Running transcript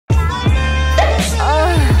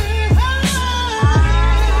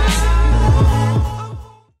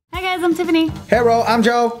Tiffany. Hello, I'm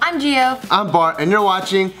Joe. I'm Gio. I'm Bart, and you're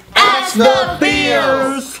watching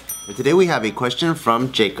AskTheFeels. And today we have a question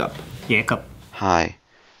from Jacob. Jacob. Hi.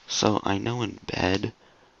 So I know in bed,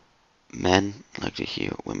 men like to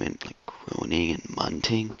hear women like groaning and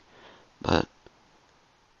munting, but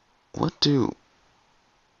what do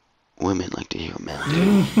women like to hear men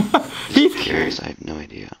do? He's curious. I have no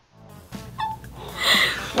idea.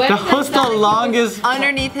 That was the longest.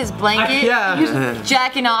 Underneath his blanket, Yeah. he was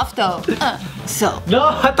jacking off though. So. No,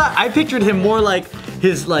 I pictured him more like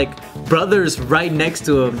his brothers right next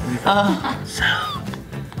to him. So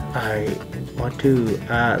I want to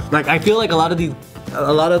ask. I feel like a lot of the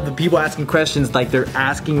people asking questions, they're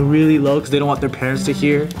asking really low because they don't want their parents to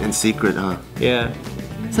hear. In secret, huh? Yeah.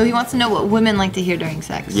 So he wants to know what women like to hear during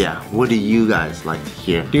sex. Yeah. What do you guys like to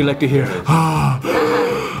hear? Do you like to hear?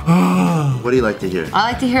 What do you like to hear? I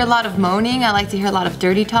like to hear a lot of moaning. I like to hear a lot of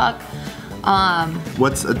dirty talk.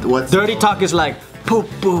 What's Dirty talk is like poo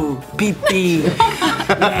poo, pee pee,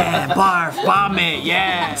 yeah, barf, vomit,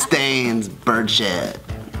 yeah. stains, bird shit?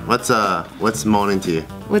 What's moaning to you?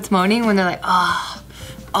 What's moaning? When they're like, fuck,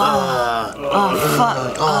 oh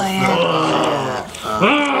yeah.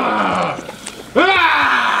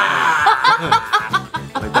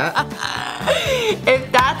 Like that?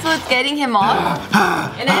 If that's what's getting him off,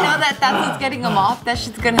 and I know that that's what's getting him off, that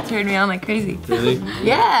shit's gonna turn me on like crazy. Really? Yeah.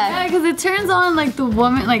 Yeah, because it turns on the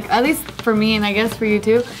woman, at least for me and I guess for you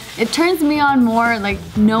too, it turns me on more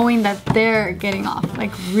knowing that they're getting off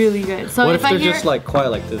really good. So What if if they're I hear, just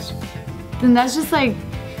quiet like this? then that's just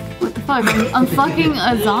what the fuck? I'm fucking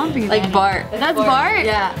a zombie. Like then. Bart. That's Bart?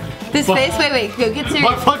 Yeah. This face, wait, go get serious.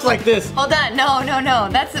 What fucks like this? Hold on, no,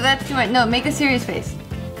 that's too much. No, make a serious face.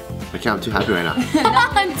 Okay, I'm too happy right now.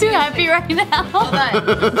 I'm too happy right now. Hold on.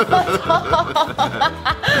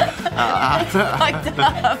 Fucked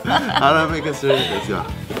up. How do I make a serious face? Yeah.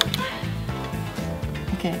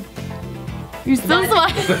 Okay. You're still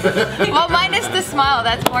smiling. Well, minus the smile,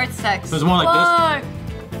 that's Bart's sex. It's more like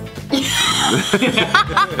this.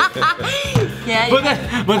 Yeah,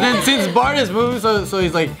 But then since Bart is moved, so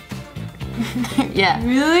he's like. yeah.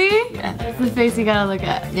 Really? Yeah. That's the face you gotta look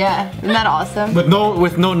at. Yeah, isn't that awesome? With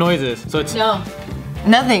no noises. So it's No.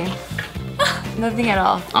 Nothing. Nothing at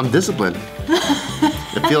all. I'm disciplined.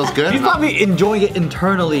 It feels good. he's probably enjoying it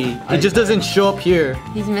internally. It just doesn't show up here.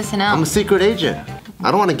 He's missing out. I'm a secret agent. I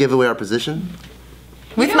don't want to give away our position.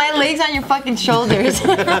 With my legs on your fucking shoulders.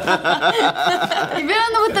 Even with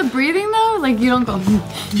the breathing though, you don't go.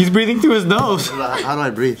 He's breathing through his nose. How do I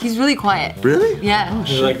breathe? He's really quiet. Really? Yeah.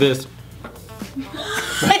 He's like this.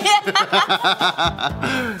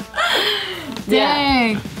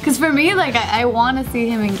 Dang. Because for me, I want to see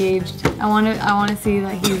him engaged. I want to see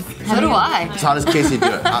that he's. So do I. So how does Casey do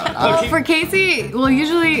it? Well, for Casey,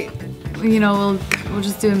 usually, we'll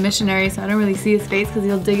just do a missionary, so I don't really see his face because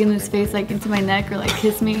he'll dig in his face into my neck or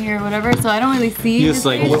kiss me or whatever. So I don't really see his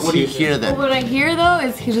face. What do you hear then? But what I hear though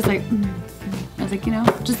is he's just I was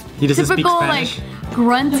just He doesn't speak typical Spanish.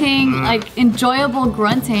 grunting, enjoyable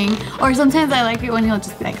grunting. Or sometimes I like it when he'll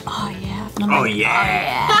just be like, oh yeah. And I'm Oh like,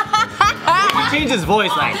 yeah. He changed his voice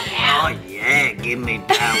oh yeah, give me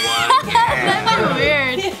that one. Yeah. That's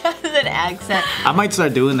weird. He has an accent. I might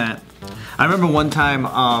start doing that. I remember one time,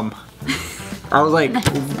 I was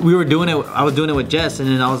we were doing it. I was doing it with Jess, and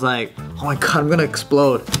then I was like, oh my god, I'm gonna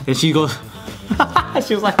explode. And she goes,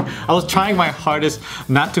 she was like, I was trying my hardest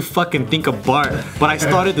not to fucking think of Bart, but I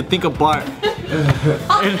started to think of Bart.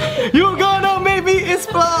 And you gonna make me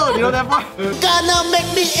explode. You know that part? Gonna make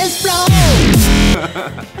me explode!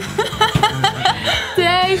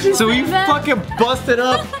 Dang, she So we said that. fucking busted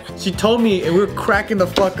up. She told me, and we were cracking the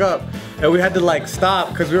fuck up. And we had to stop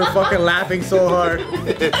because we were fucking laughing so hard.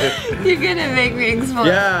 You're gonna make me explode.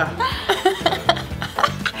 Yeah.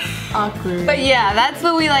 Awkward. But yeah, that's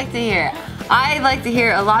what we like to hear. I like to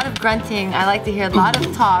hear a lot of grunting. I like to hear a lot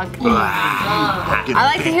of talk. I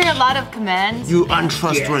like to hear a lot of commands. You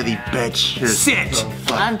untrustworthy bitch. You're Sit. so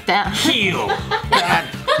I'm down. Heel. bad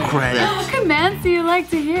credit. What commands do you like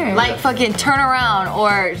to hear? Like fucking turn around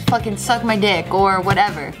or fucking suck my dick or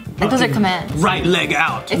whatever. Those are commands. Right leg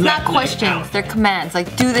out. It's not left leg questions, out. they're commands.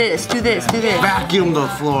 Like do this, do this, do this. Vacuum the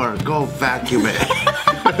floor. Go vacuum it.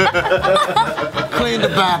 Clean the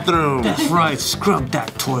bathroom. That's right, scrub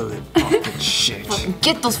that toilet. Fucking shit.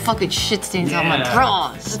 Get those fucking shit stains on my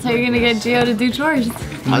drawers. That's how you're gonna get Gio to do chores.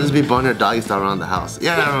 I'll just be boning her doggy style around the house.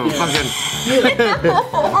 Yeah, fucking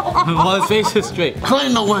While his face is straight.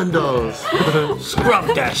 clean the windows. Scrub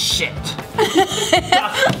that shit.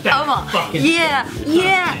 Come on. Yeah.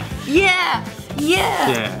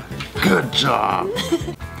 Yeah. Good job.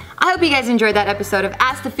 I hope you guys enjoyed that episode of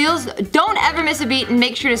Ask the Feels. Don't ever miss a beat and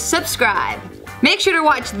make sure to subscribe. Make sure to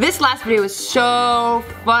watch this last video, it was so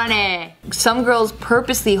funny. Some girls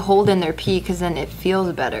purposely hold in their pee because then it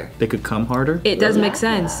feels better. They could come harder? It does make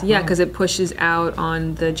sense, yeah, because it pushes out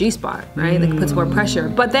on the G-spot, right? Like it puts more pressure.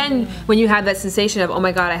 But then when you have that sensation of, oh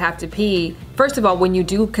my God, I have to pee, first of all, when you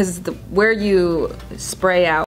do, because where you spray out